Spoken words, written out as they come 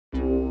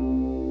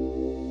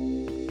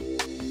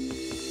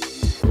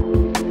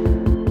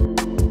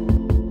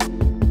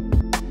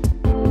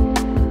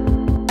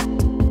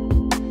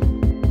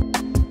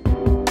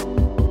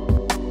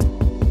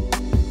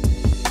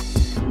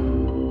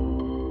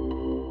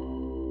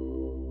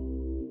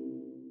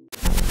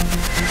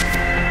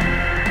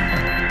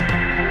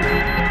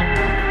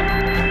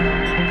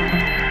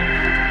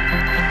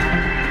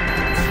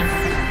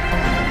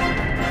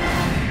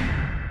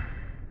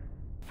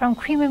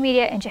Creamer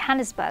Media in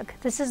Johannesburg,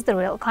 this is the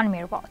Real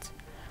Economy Report.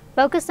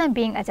 Focused on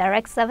being a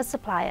direct service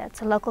supplier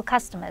to local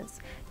customers,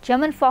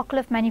 German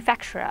forklift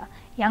manufacturer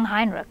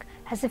Jungheinrich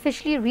has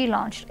officially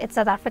relaunched its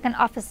South African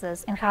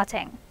offices in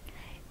Gauteng.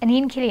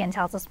 Anine Kilian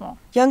tells us more.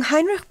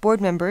 Jungheinrich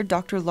board member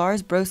Dr.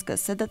 Lars Broska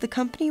said that the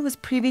company was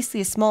previously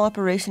a small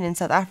operation in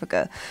South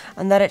Africa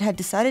and that it had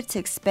decided to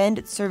expand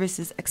its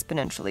services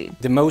exponentially.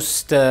 The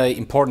most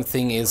important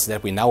thing is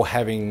that we're now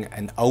having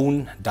an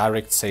own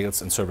direct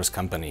sales and service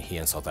company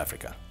here in South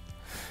Africa.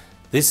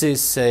 This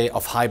is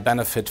of high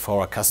benefit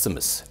for our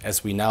customers,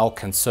 as we now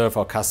can serve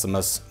our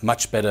customers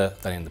much better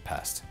than in the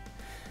past.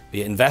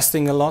 We're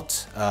investing a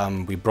lot.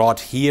 We brought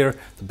here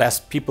the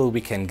best people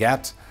we can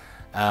get.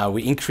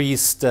 We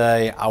increased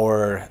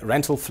our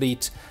rental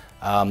fleet.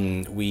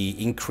 We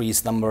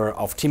increased number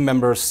of team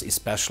members,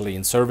 especially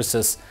in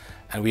services.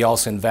 And we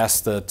also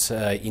invested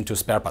into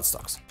spare part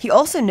stocks. He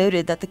also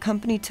noted that the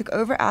company took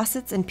over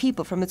assets and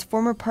people from its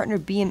former partner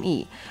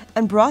BME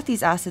and brought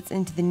these assets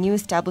into the new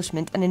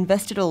establishment and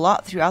invested a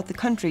lot throughout the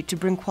country to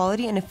bring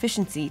quality and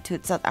efficiency to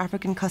its South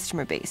African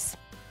customer base.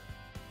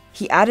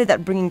 He added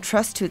that bringing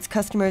trust to its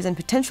customers and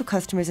potential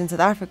customers in South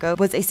Africa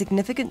was a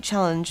significant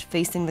challenge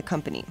facing the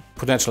company.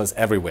 Potential is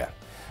everywhere.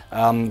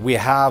 We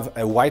have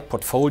a wide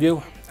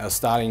portfolio,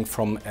 starting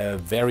from a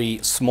very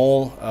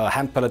small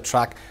hand pallet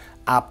truck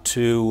up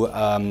to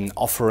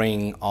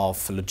offering of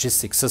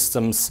logistic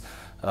systems,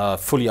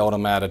 fully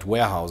automated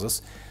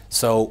warehouses.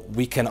 So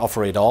we can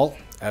offer it all.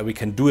 We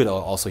can do it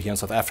all also here in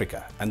South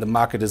Africa, and the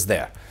market is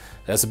there.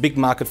 There's a big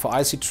market for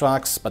IC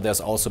trucks, but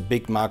there's also a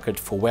big market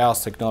for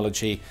warehouse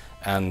technology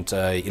and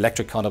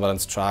electric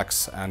counterbalance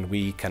trucks, and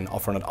we can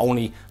offer not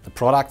only the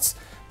products,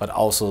 but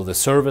also the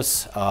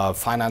service,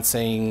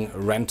 financing,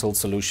 rental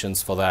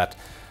solutions for that.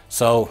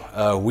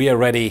 So we are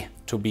ready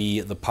to be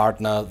the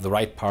partner, the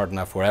right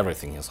partner for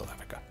everything in South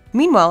Africa.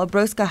 Meanwhile,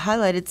 Broska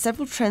highlighted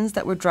several trends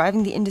that were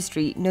driving the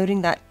industry,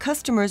 noting that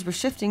customers were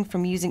shifting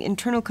from using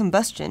internal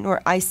combustion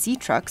or IC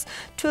trucks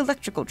to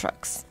electrical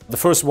trucks. The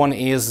first one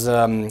is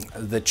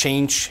the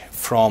change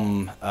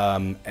from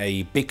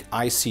a big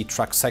IC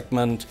truck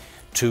segment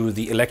to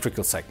the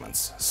electrical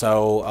segments.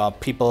 So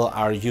people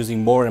are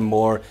using more and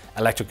more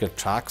electrical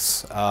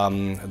trucks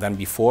than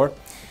before.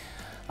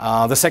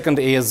 The second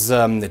is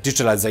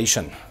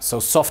digitalization. So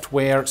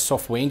software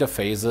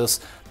interfaces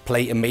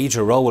play a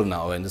major role in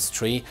our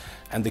industry,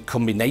 and the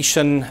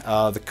combination,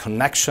 the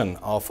connection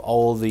of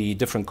all the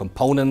different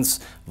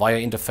components via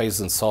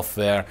interfaces and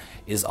software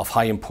is of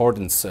high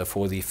importance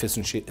for the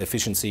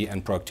efficiency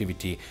and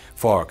productivity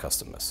for our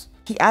customers.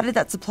 He added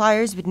that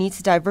suppliers would need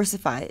to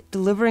diversify,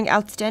 delivering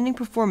outstanding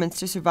performance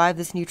to survive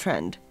this new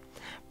trend.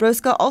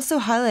 Broska also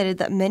highlighted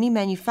that many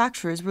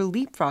manufacturers were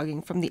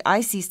leapfrogging from the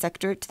IC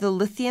sector to the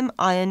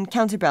lithium-ion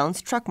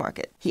counterbalance truck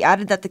market. He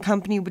added that the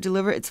company would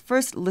deliver its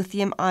first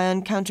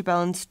lithium-ion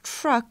counterbalance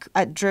truck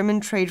at German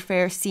trade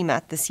fair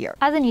CeMAT this year.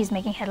 Other news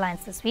making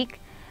headlines this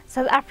week: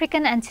 South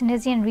African and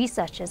Tunisian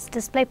researchers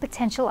display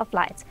potential of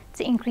light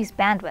to increase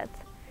bandwidth.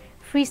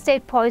 Free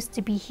State poised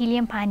to be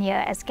helium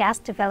pioneer as gas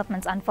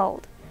developments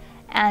unfold.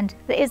 And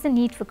there is a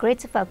need for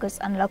greater focus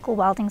on local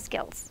welding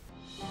skills.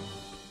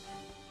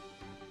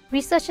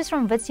 Researchers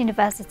from Wits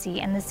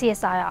University and the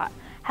CSIR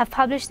have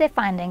published their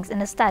findings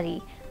in a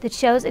study that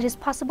shows it is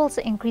possible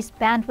to increase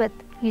bandwidth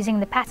using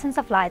the patterns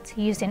of light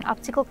used in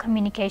optical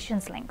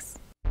communications links.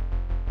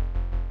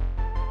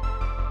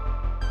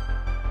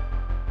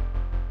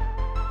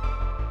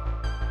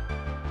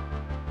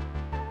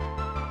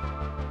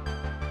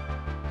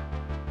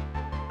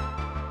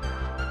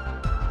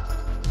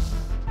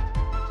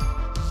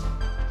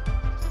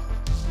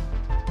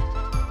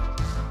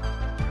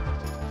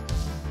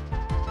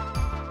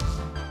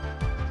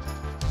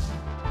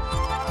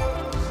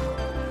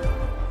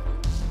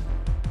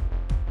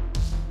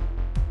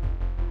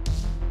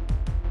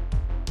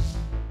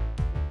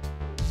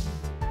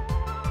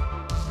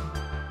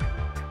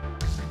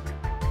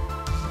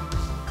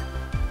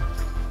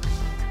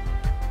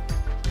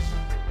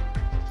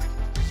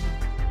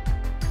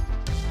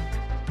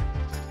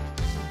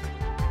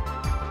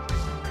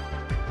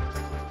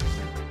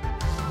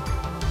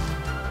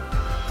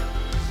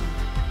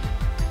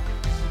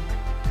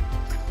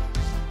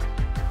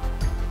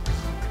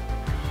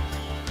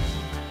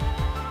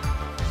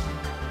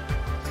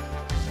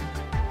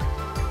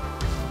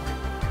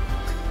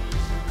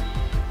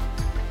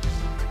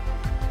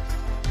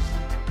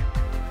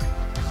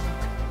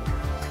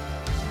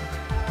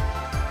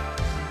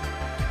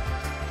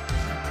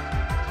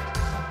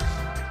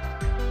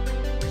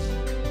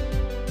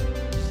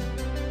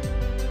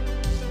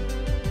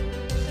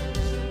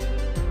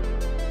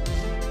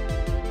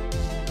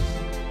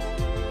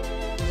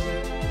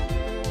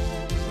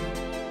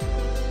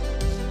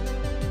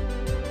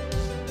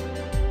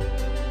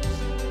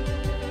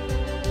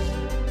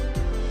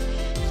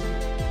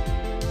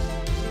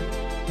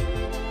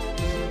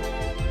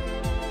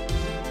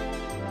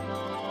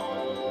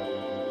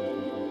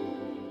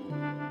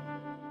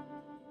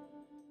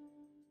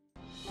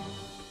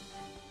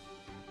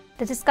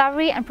 The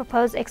discovery and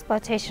proposed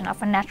exploitation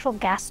of a natural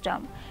gas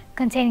dome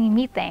containing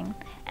methane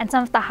and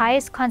some of the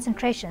highest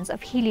concentrations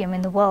of helium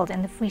in the world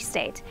in the Free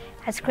State,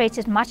 has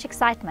created much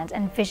excitement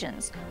and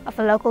visions of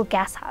a local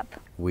gas hub.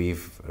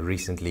 We've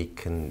recently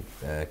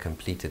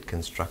completed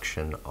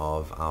construction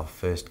of our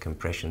first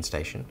compression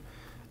station,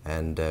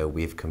 and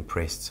we've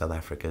compressed South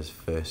Africa's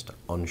first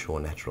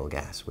onshore natural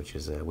gas, which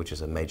is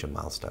a major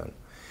milestone.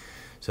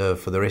 So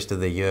for the rest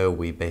of the year,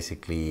 we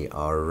basically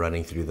are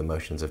running through the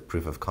motions of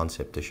proof of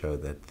concept to show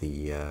that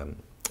the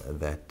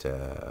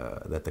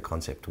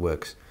concept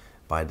works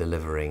by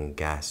delivering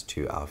gas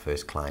to our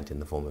first client in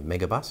the form of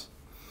megabus.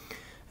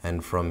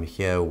 And from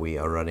here, we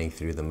are running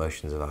through the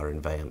motions of our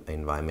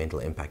environmental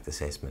impact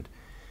assessment,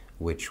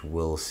 which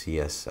will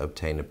see us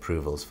obtain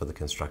approvals for the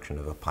construction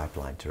of a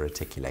pipeline to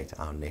reticulate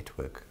our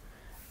network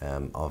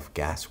of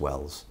gas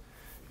wells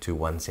to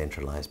one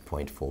centralized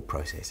point for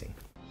processing.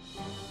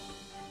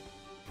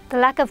 The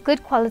lack of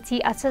good quality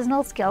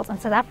artisanal skills in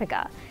South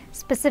Africa,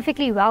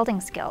 specifically welding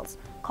skills,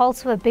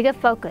 calls for a bigger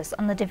focus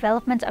on the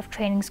development of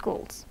training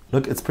schools.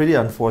 Look, it's pretty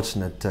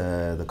unfortunate,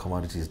 the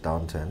commodities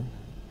downturn.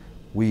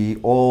 We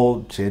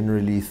all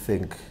generally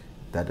think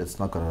that it's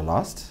not going to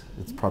last.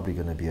 It's probably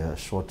going to be a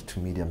short to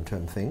medium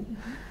term thing,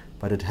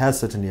 but it has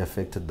certainly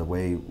affected the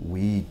way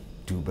we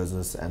do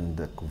business and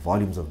the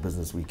volumes of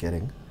business we're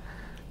getting,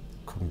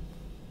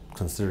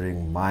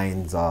 considering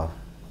mines are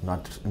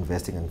not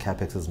investing in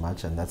capex as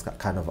much, and that's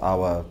kind of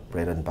our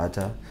bread and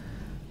butter.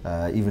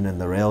 Even in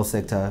the rail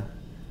sector,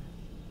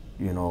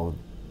 you know,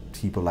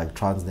 people like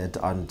Transnet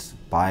aren't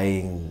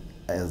buying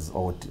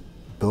or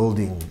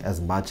building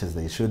as much as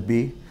they should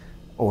be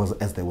or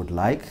as they would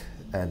like,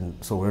 and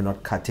so we're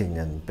not cutting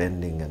and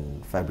bending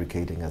and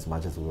fabricating as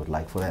much as we would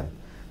like for them.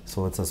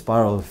 So it's a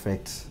spiral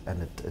effect,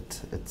 and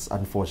it's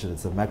unfortunate.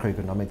 It's a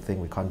macroeconomic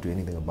thing. We can't do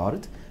anything about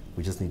it.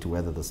 We just need to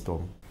weather the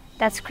storm.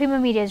 That's Creamer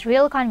Media's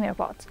Real Economy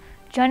Report.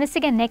 Join us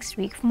again next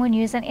week for more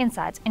news and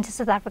insights into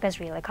South Africa's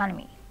real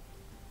economy.